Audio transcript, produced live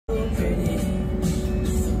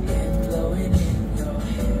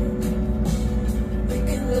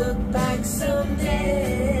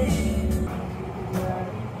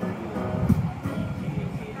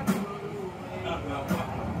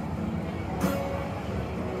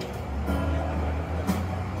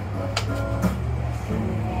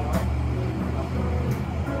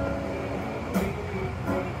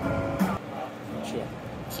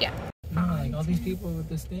all these people with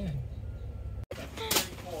the stand.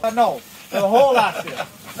 No, the whole last year.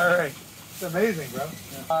 All right. It's amazing, bro.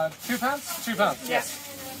 2 pounds? 2 pounds. Yes.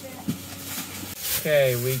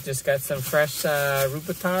 Okay, we just got some fresh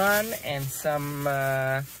Rambutan and some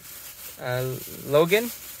Logan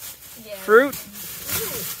fruit.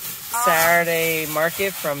 Saturday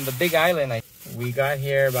market from the Big Island. We got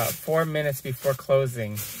here about 4 minutes before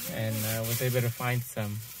closing and was able to find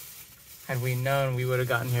some. Had we known, we would have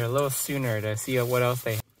gotten here a little sooner to see what else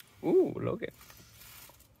they have. Ooh, Logan.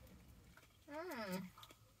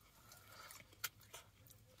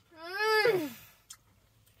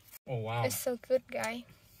 Oh wow. It's so good, guy.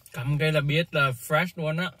 Cầm cây là biết là fresh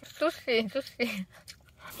luôn á. Sushi.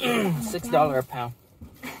 $6 a pound.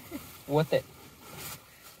 Worth it.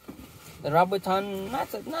 The Rambutan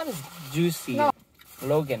not as juicy. No.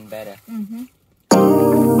 Logan better.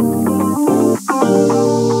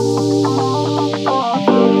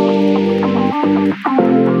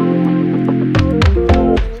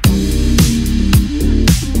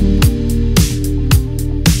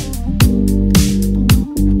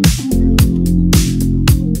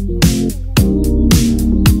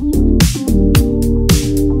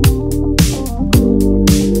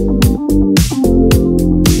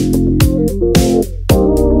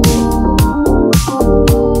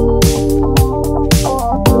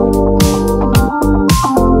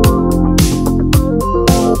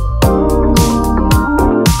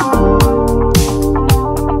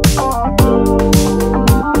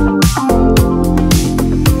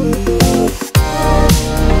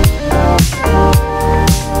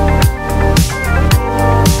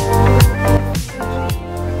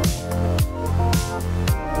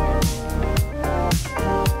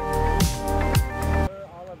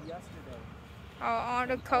 All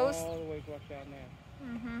the coast. All the way back down there.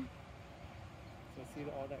 So see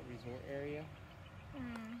all that resort area?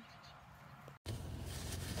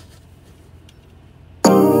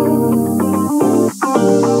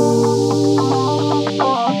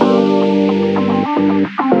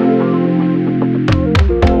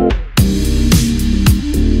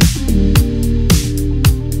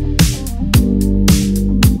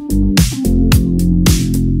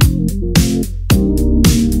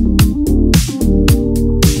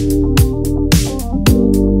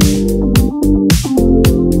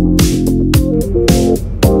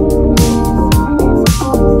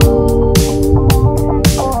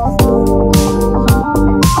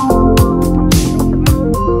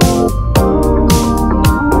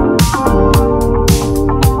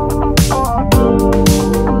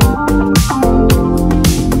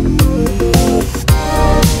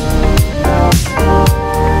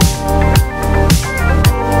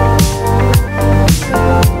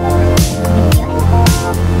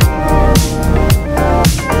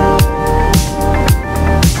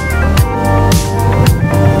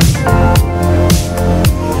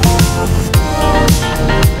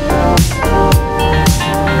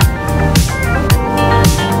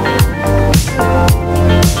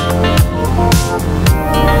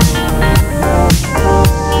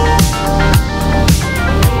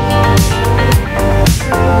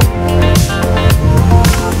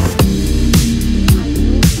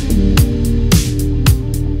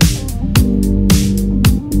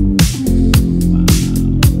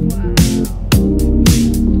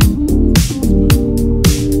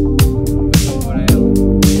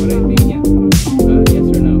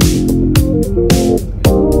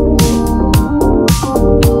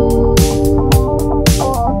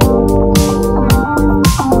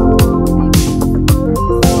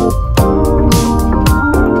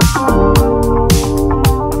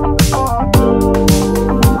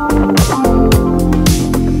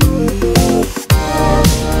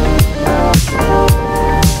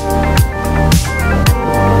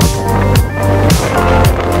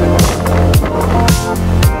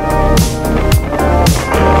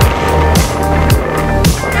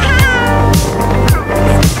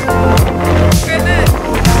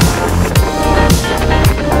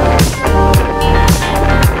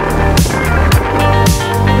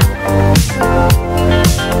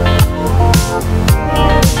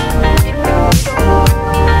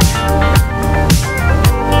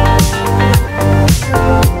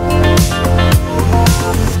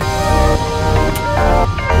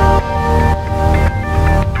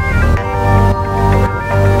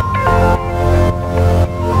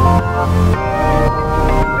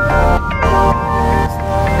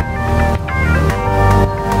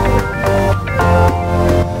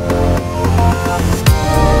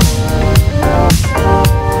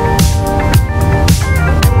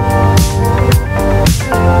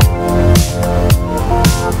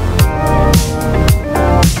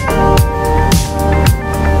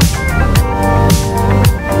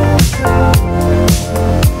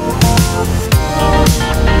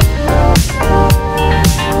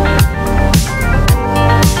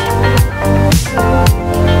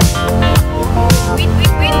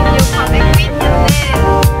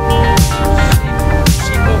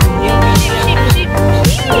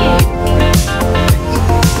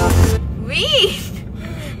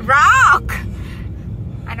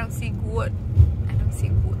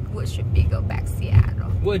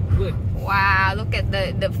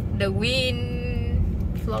 The wind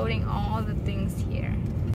floating all the things here.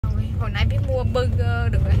 Hồi nãy biết mua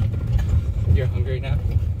burger được rồi. You're hungry now?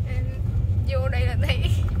 And vô đây là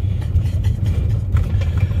thấy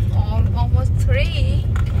almost 3.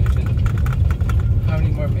 How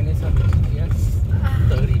many more minutes on the GPS?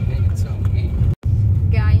 30 minutes only.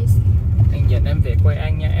 Guys, Anh dẫn em về quê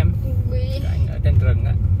anh nha em. Anh ở trên rừng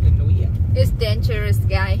á, trên núi á. it's dangerous,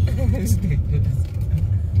 guy.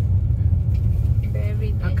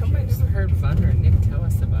 Very How come I dangerous. never heard Van or Nick tell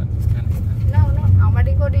us about this kind of stuff? No, ông mà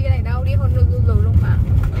đi có đi cái này đâu, đi Honolulu luôn mà.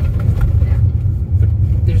 Yeah. But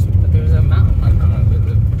there's a mountain on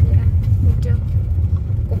Honolulu. Yeah, được chưa?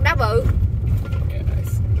 Cục đá bự. Yeah, I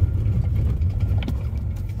see.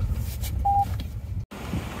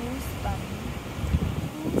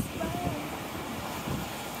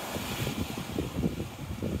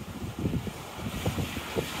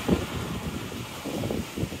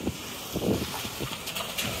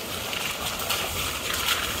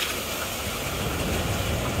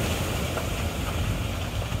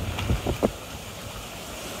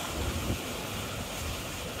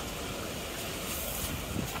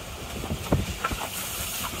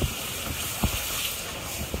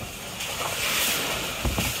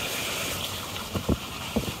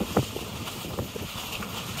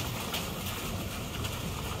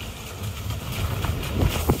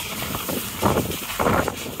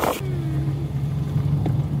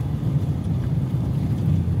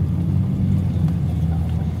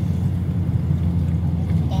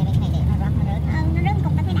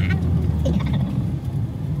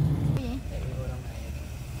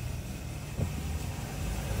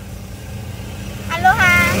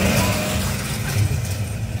 Aloha.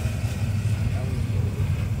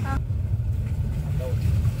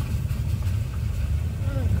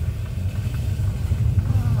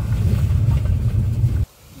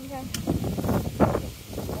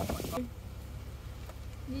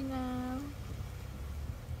 Đi nào.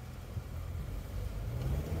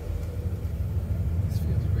 This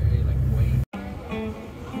feels very like weight.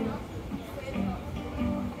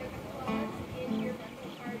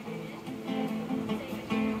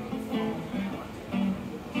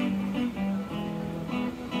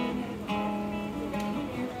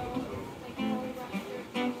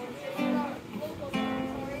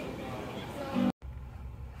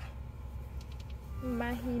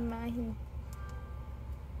 Mahi. Mahi.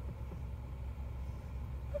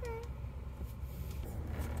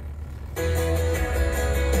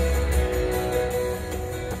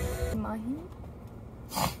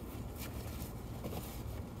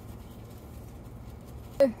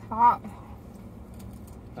 Hot.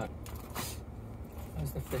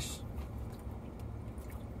 How's the fish?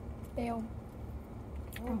 Ew.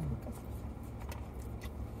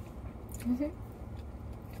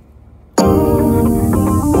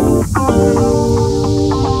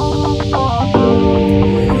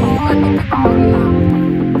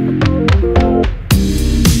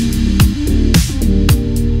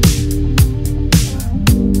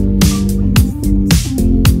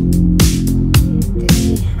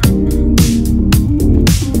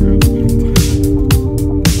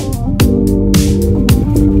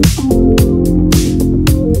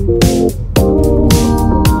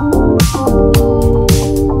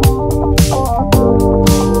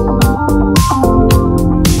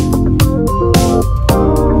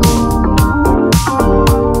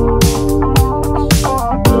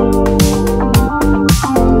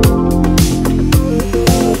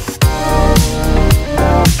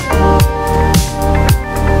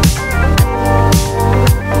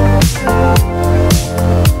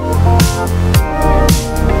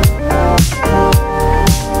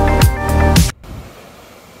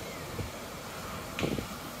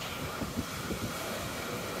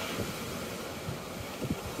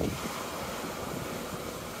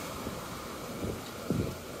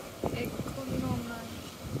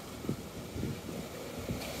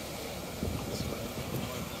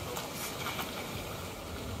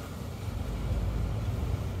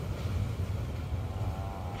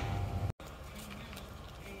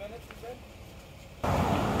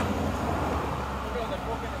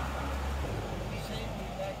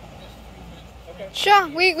 Sure,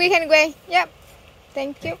 we can go. Yep.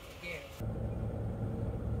 Thank you.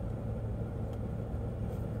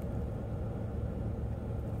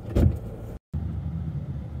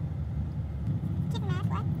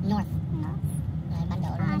 North. Rồi ban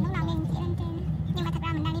đầu là lúc nào mình chỉ lên trên. Nhưng mà thật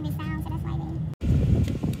ra mình đang đi về south, so that's why they...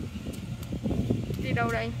 Đi đâu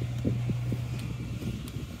đây?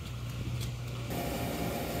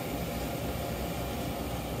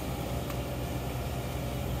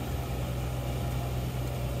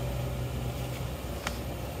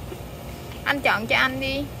 Anh chọn cho anh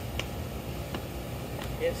đi.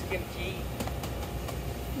 Here's kimchi.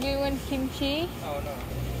 You want kimchi? Oh no.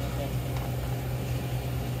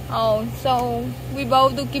 Oh, so we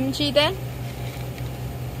both do kimchi then?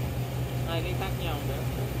 Hai cái khác nhau nữa.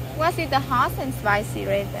 What is the hot and spicy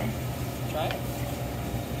right there? Try it.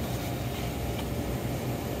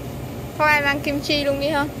 Thôi anh ăn kimchi luôn đi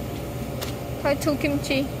ha. Thôi two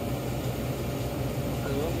kimchi.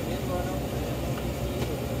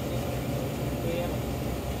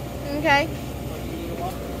 Okay.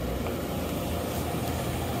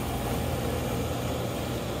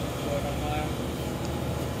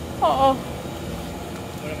 Oh.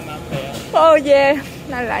 Oh yeah,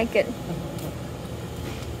 I like it.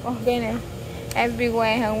 Ok nè,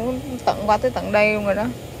 everywhere không tận qua tới tận đây luôn rồi đó.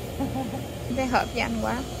 Thấy hợp với anh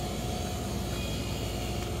quá.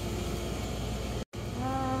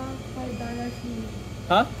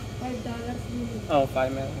 Huh? $5. Oh,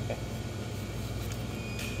 5 minutes. Okay.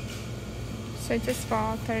 So just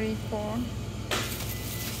for 34.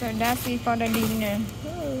 So that's it for the dinner.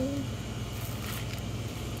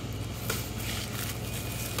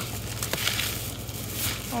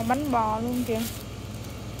 Bánh bò luôn kìa.